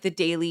 it's like the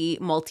daily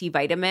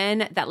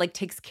multivitamin that like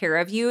takes care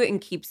of you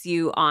and keeps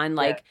you on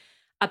like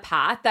a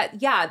path that,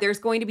 there's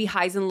going to be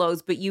highs and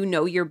lows, but you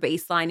know your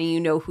baseline and you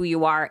know who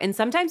you are. And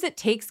sometimes it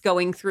takes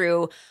going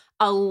through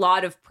a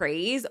lot of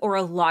praise or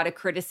a lot of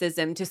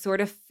criticism to sort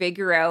of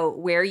figure out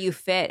where you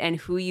fit and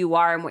who you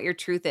are and what your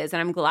truth is. And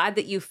I'm glad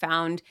that you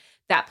found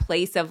that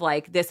place of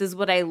like, this is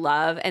what I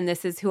love and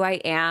this is who I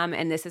am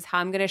and this is how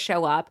I'm going to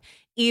show up,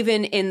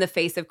 even in the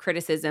face of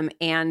criticism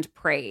and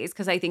praise.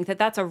 Because I think that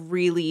that's a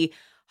really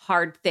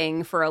hard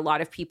thing for a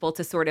lot of people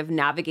to sort of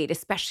navigate,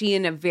 especially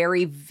in a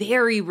very,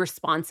 very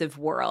responsive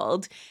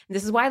world. And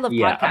this is why I love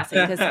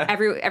podcasting, because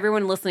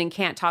everyone listening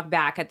can't talk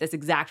back at this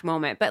exact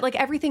moment. But like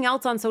everything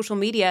else on social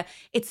media,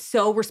 it's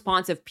so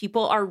responsive.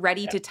 People are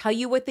ready to tell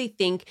you what they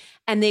think,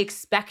 and they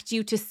expect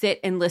you to sit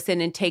and listen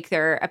and take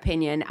their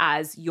opinion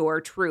as your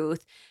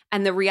truth.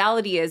 And the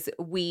reality is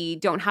we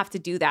don't have to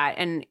do that.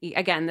 And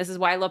again, this is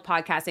why I love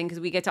podcasting, because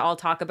we get to all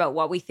talk about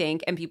what we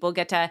think and people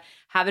get to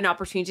have an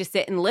opportunity to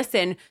sit and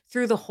listen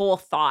through the whole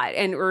thought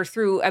or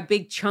through a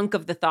big chunk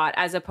of the thought,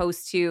 as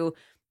opposed to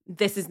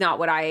this is not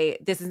what I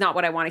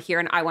want to hear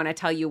and I want to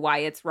tell you why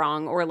it's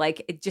wrong, or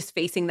like just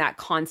facing that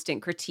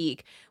constant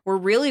critique. We're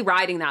really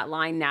riding that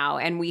line now,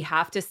 and we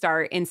have to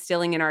start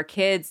instilling in our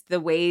kids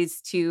the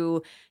ways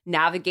to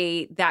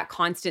navigate that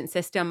constant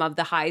system of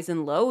the highs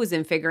and lows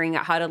and figuring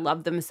out how to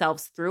love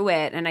themselves through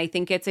it. And I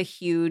think it's a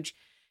huge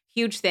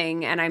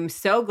thing. And I'm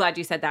so glad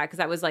you said that, because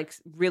that was like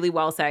really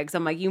well said. Because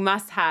I'm like, you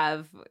must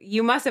have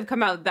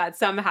come out that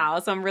somehow.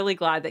 So I'm really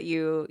glad that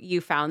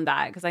you found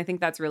that, because I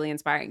think that's really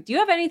inspiring. Do you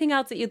have anything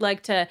else that you'd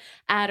like to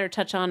add or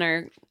touch on?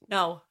 Or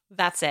no,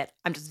 that's it.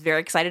 I'm just very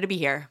excited to be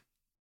here.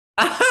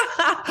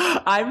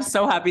 I'm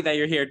so happy that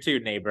you're here too,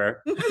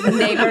 neighbor.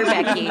 Neighbor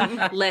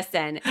Becky.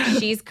 Listen,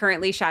 she's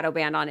currently shadow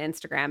banned on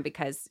Instagram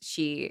because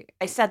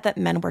I said that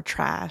men were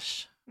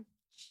trash.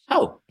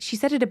 Oh, she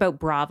said it about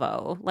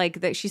Bravo.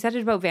 She said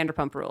it about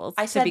Vanderpump Rules.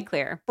 To be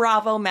clear,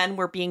 Bravo men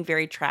were being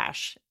very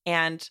trash,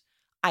 and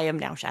I am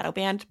now shadow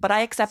banned, but I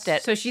accept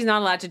it. So she's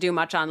not allowed to do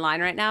much online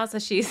right now. So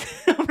she's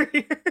over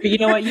here. You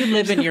know what? You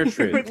live in your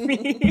truth. With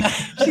me.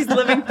 She's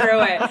living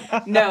through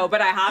it. No, but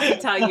I have to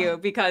tell you,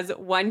 because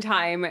one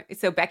time,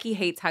 so Becky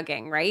hates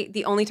hugging, right?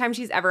 The only time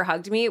she's ever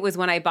hugged me was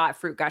when I bought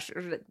Fruit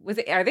Gushers.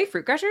 Are they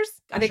Fruit Gushers?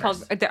 Are they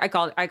called?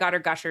 I got her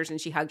Gushers and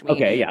she hugged me.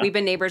 Okay, yeah. We've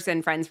been neighbors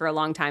and friends for a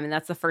long time, and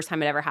that's the first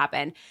time it ever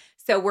happened.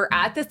 So we're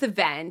at this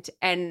event,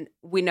 and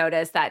we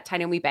noticed that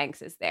Naomi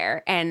Banks is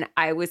there, and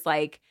I was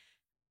like,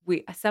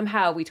 we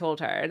told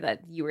her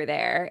that you were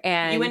there,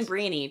 and you and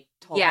Brittany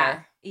told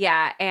her.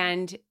 Yeah,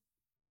 and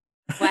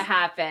what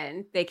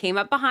happened? They came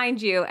up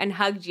behind you and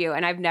hugged you,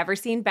 and I've never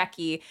seen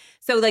Becky.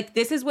 So like,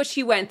 this is what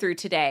she went through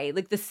today.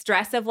 Like the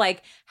stress of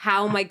like,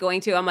 how am I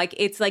going to? I'm like,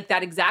 it's like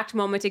that exact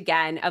moment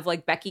again of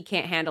like, Becky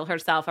can't handle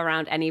herself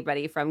around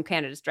anybody from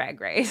Canada's Drag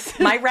Race.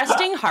 My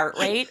resting heart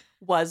rate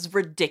was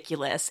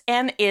ridiculous,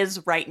 and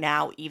is right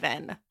now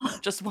even.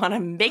 Just want to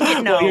make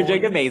it known. Well, you're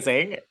doing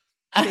amazing.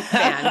 Big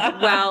fan.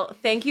 Well,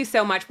 thank you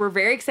so much. We're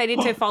very excited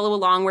to follow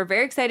along. We're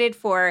very excited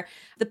for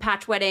the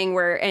Patch wedding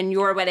and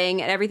your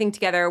wedding and everything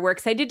together. We're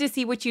excited to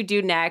see what you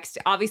do next.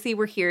 Obviously,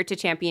 we're here to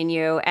champion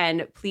you,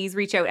 and please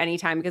reach out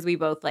anytime, because we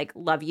both like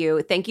love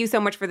you. Thank you so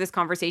much for this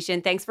conversation.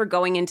 Thanks for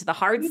going into the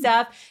hard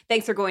stuff.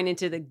 Thanks for going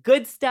into the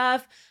good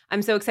stuff.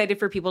 I'm so excited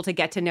for people to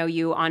get to know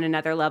you on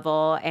another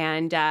level,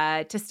 and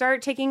to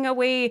start taking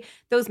away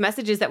those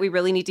messages that we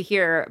really need to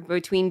hear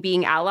between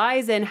being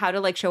allies and how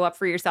to like show up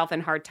for yourself in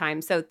hard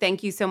times. So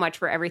thank you so much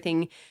for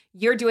everything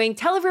you're doing.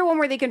 Tell everyone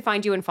where they can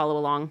find you and follow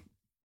along.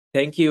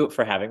 Thank you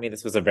for having me.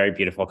 This was a very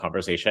beautiful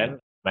conversation,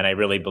 and I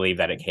really believe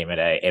that it came at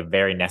a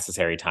very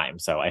necessary time.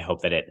 So I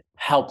hope that it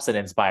helps and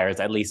inspires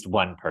at least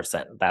one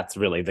person. That's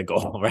really the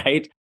goal,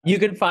 right? You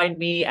can find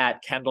me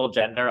at Kendall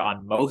Gender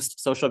on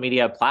most social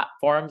media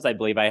platforms. I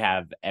believe I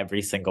have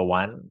every single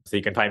one. So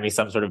you can find me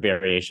some sort of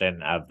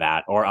variation of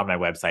that, or on my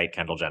website,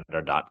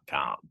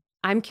 kendallgender.com.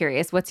 I'm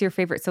curious, what's your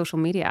favorite social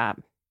media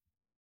app?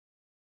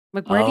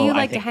 Like, where do you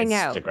like to hang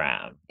out?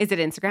 Instagram. Is it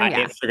Instagram?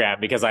 Yeah.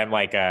 Instagram, because I'm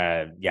like,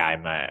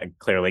 I'm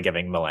clearly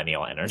giving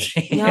millennial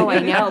energy. No, I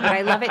know, but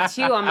I love it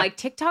too. I'm like,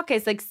 TikTok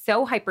is like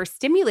so hyper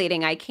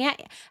stimulating. I can't,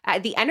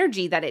 the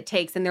energy that it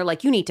takes. And they're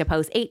like, you need to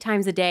post 8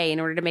 times a day in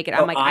order to make it.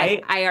 I'm like,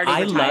 I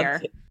already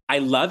retire. I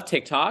love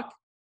TikTok,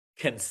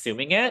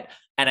 consuming it.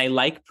 And I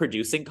like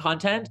producing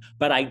content,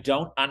 but I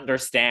don't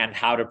understand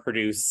how to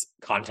produce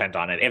content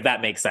on it, if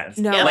that makes sense.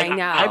 No, like, I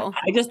know.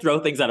 I just throw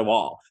things at a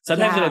wall.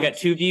 Sometimes it'll get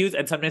 2 views,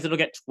 and sometimes it'll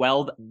get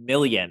 12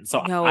 million. So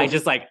I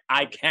just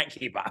I can't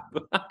keep up.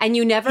 And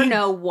you never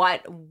know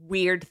what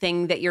weird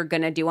thing that you're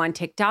going to do on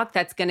TikTok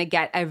that's going to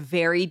get a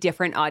very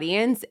different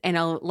audience and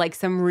like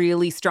some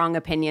really strong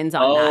opinions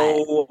on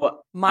that.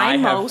 My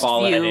most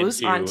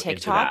views on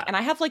TikTok, and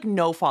I have like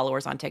no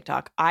followers on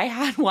TikTok. I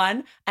had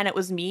one, and it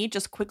was me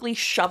just quickly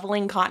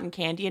shoveling cotton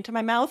candy into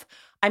my mouth.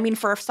 I mean,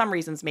 for some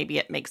reasons, maybe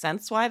it makes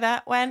sense why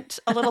that went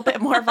a little bit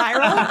more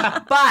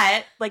viral,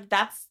 but like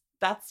that's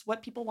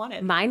what people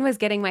wanted. Mine was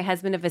getting my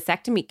husband a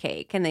vasectomy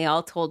cake, and they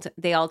all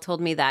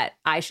told me that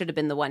I should have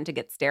been the one to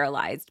get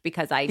sterilized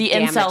because the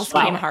incels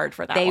came hard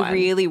for that. They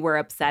really were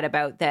upset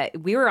about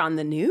that. We were on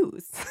the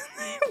news.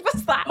 It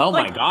was that? Oh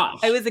my gosh!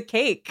 It was a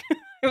cake.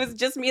 It was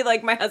just me,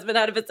 like, my husband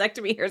had a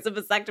vasectomy, here's a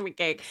vasectomy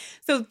cake.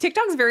 So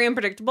TikTok's very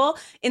unpredictable.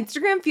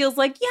 Instagram feels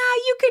like, yeah,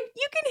 you can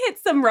hit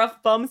some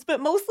rough bumps,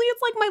 but mostly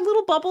it's like my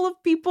little bubble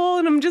of people.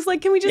 And I'm just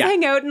like, can we just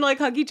hang out and like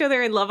hug each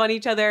other and love on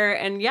each other?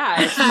 And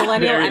yeah, it's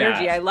millennial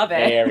energy. Nice. I love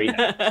it. Very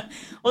nice.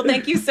 Well,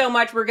 thank you so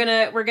much. We're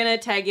gonna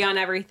tag you on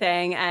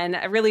everything. And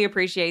I really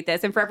appreciate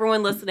this. And for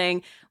everyone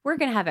listening, we're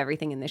gonna have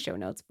everything in the show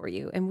notes for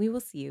you. And we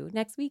will see you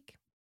next week.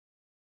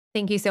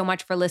 Thank you so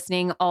much for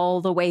listening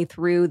all the way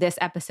through this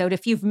episode.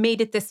 If you've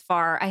made it this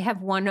far, I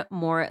have one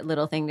more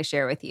little thing to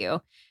share with you.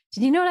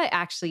 Did you know that I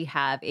actually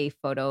have a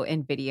photo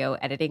and video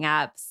editing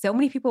app? So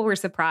many people were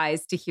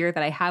surprised to hear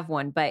that I have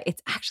one, but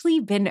it's actually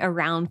been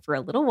around for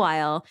a little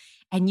while,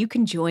 and you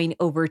can join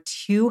over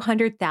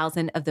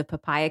 200,000 of the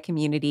Papaya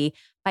community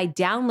by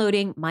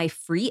downloading my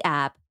free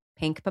app,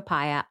 Pink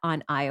Papaya,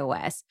 on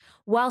iOS.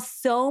 While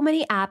so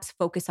many apps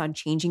focus on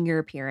changing your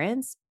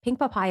appearance, Pink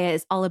Papaya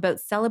is all about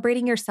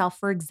celebrating yourself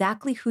for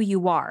exactly who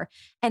you are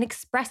and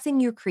expressing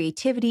your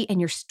creativity and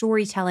your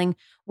storytelling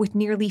with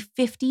nearly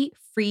 50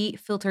 free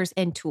filters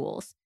and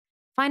tools.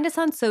 Find us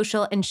on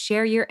social and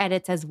share your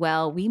edits as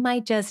well. We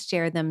might just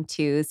share them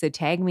too, so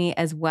tag me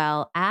as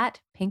well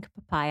at Pink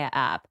Papaya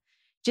app.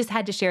 Just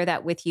had to share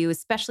that with you,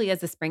 especially as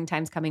the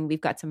springtime's coming.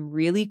 We've got some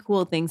really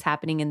cool things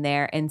happening in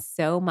there and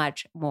so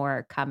much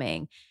more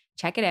coming.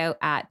 Check it out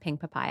at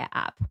Pink Papaya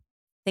app.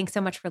 Thanks so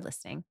much for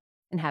listening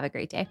and have a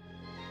great day.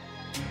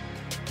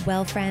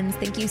 Well, friends,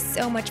 thank you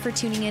so much for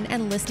tuning in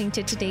and listening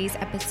to today's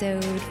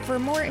episode. For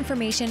more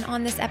information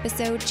on this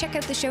episode, check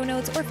out the show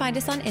notes or find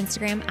us on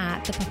Instagram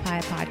at The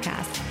Papaya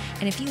Podcast.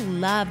 And if you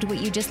loved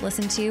what you just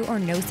listened to or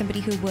know somebody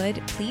who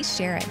would, please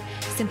share it.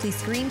 Simply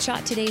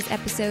screenshot today's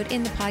episode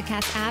in the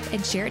podcast app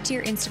and share it to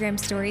your Instagram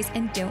stories,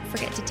 and don't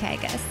forget to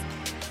tag us.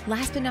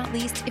 Last but not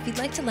least, if you'd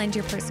like to lend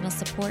your personal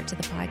support to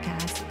the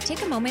podcast,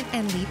 take a moment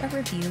and leave a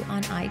review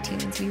on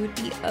iTunes. We would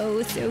be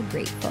oh so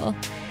grateful.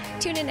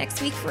 Tune in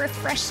next week for a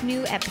fresh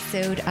new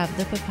episode of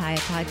the Papaya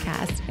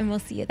Podcast, and we'll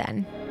see you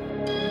then.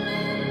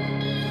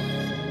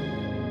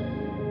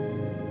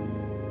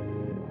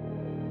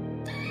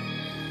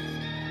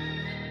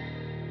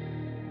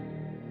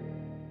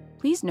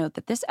 Please note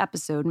that this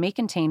episode may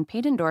contain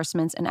paid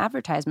endorsements and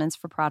advertisements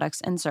for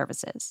products and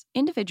services.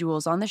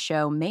 Individuals on the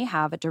show may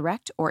have a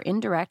direct or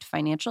indirect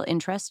financial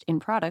interest in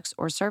products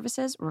or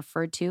services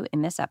referred to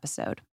in this episode.